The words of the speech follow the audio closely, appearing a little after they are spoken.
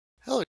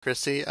Hello,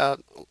 Christy. I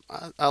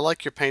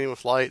like your painting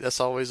with light. That's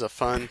always a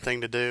fun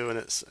thing to do, and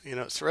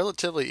it's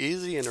relatively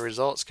easy, and the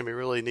results can be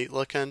really neat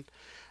looking.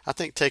 I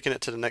think taking it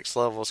to the next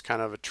level is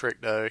kind of a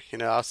trick, though.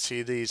 I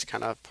see these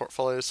kind of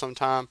portfolios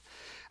sometime.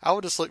 I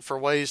would just look for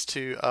ways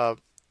to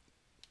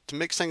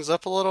mix things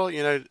up a little.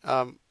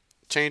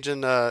 Changing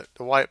the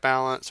white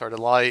balance or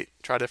the light.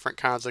 Try different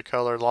kinds of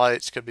color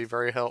lights could be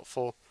very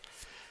helpful.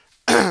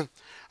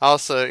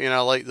 Also, I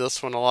like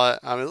this one a lot.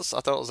 I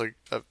thought it was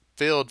a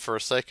field for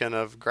a second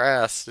of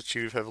grass that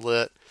you have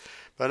lit.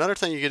 But another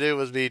thing you could do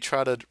would be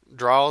try to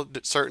draw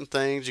certain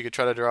things. You could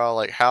try to draw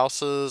like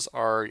houses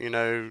or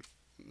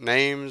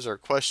names or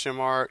question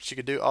marks. You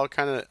could do all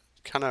kind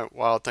of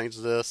wild things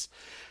with this.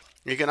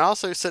 You can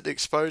also set the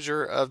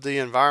exposure of the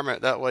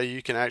environment. That way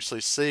you can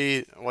actually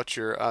see what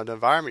the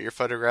environment you're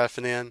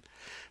photographing in,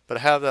 but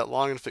have that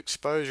long enough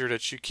exposure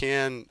that you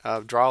can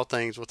draw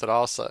things with it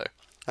also.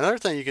 Another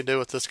thing you can do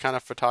with this kind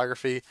of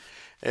photography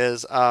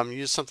is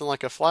use something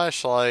like a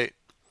flashlight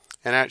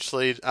and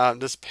actually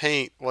just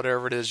paint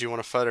whatever it is you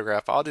want to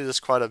photograph. I'll do this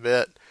quite a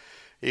bit,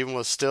 even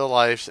with still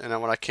lifes,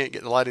 and when I can't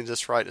get the lighting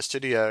just right in the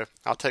studio,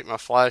 I'll take my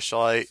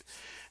flashlight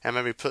and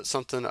maybe put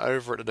something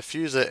over it to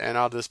diffuse it, and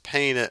I'll just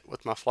paint it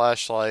with my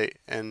flashlight,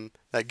 and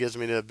that gives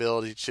me the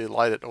ability to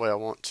light it the way I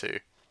want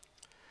to.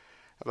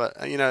 But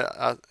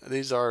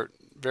these are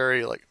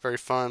very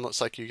fun.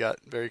 Looks like you got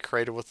very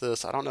creative with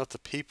this. I don't know if the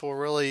people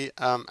really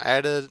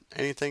added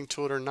anything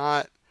to it or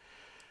not,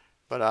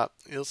 but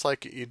it looks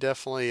like you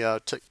definitely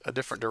took a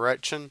different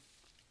direction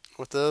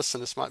with this,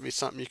 and this might be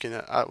something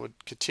I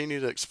would continue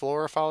to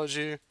explore if I was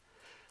you.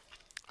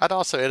 I'd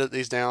also edit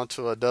these down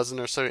to a dozen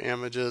or so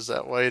images.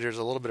 That way, there's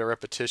a little bit of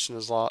repetition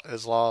is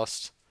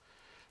lost.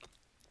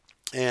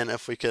 And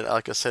if we could,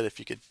 like I said, if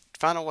you could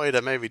find a way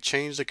to maybe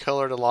change the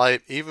color of the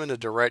light, even the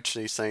direction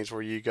of these things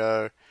where you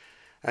go,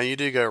 and you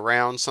do go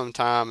round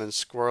sometime and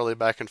squirrely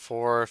back and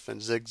forth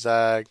and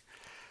zigzag,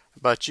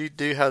 but you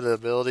do have the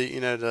ability,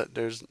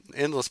 there's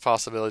endless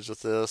possibilities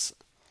with this.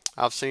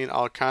 I've seen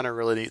all kind of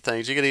really neat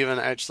things. You could even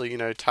actually,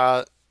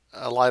 tie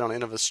a light on the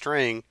end of a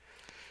string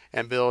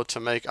and be able to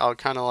make all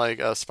kind of like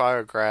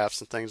spirographs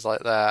and things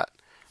like that.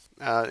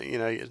 You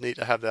need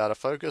to have that out of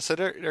focus. So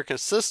they're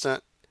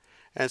consistent,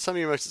 and some of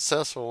your most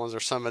successful ones are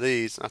some of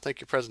these. I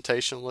think your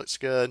presentation looks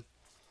good.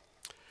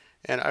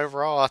 And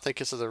overall, I think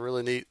this is a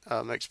really neat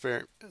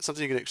experiment,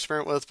 something you can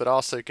experiment with, but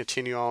also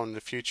continue on in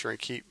the future and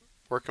keep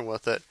working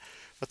with it.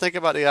 But think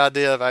about the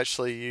idea of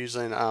actually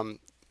using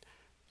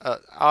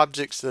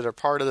objects that are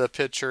part of the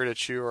picture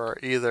that you are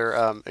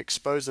either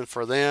exposing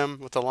for them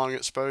with a long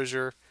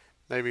exposure,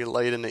 maybe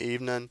late in the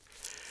evening,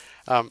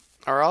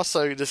 or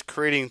also just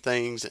creating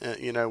things,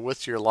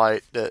 with your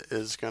light that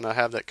is going to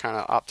have that kind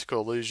of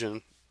optical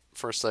illusion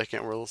for a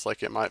second, where it looks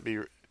like it might be,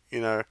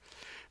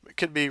 it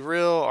could be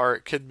real or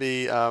it could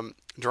be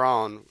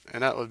drawn,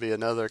 and that would be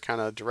another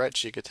kind of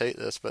direction you could take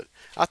this. But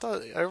I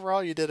thought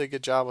overall you did a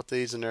good job with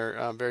these, and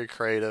they're very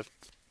creative.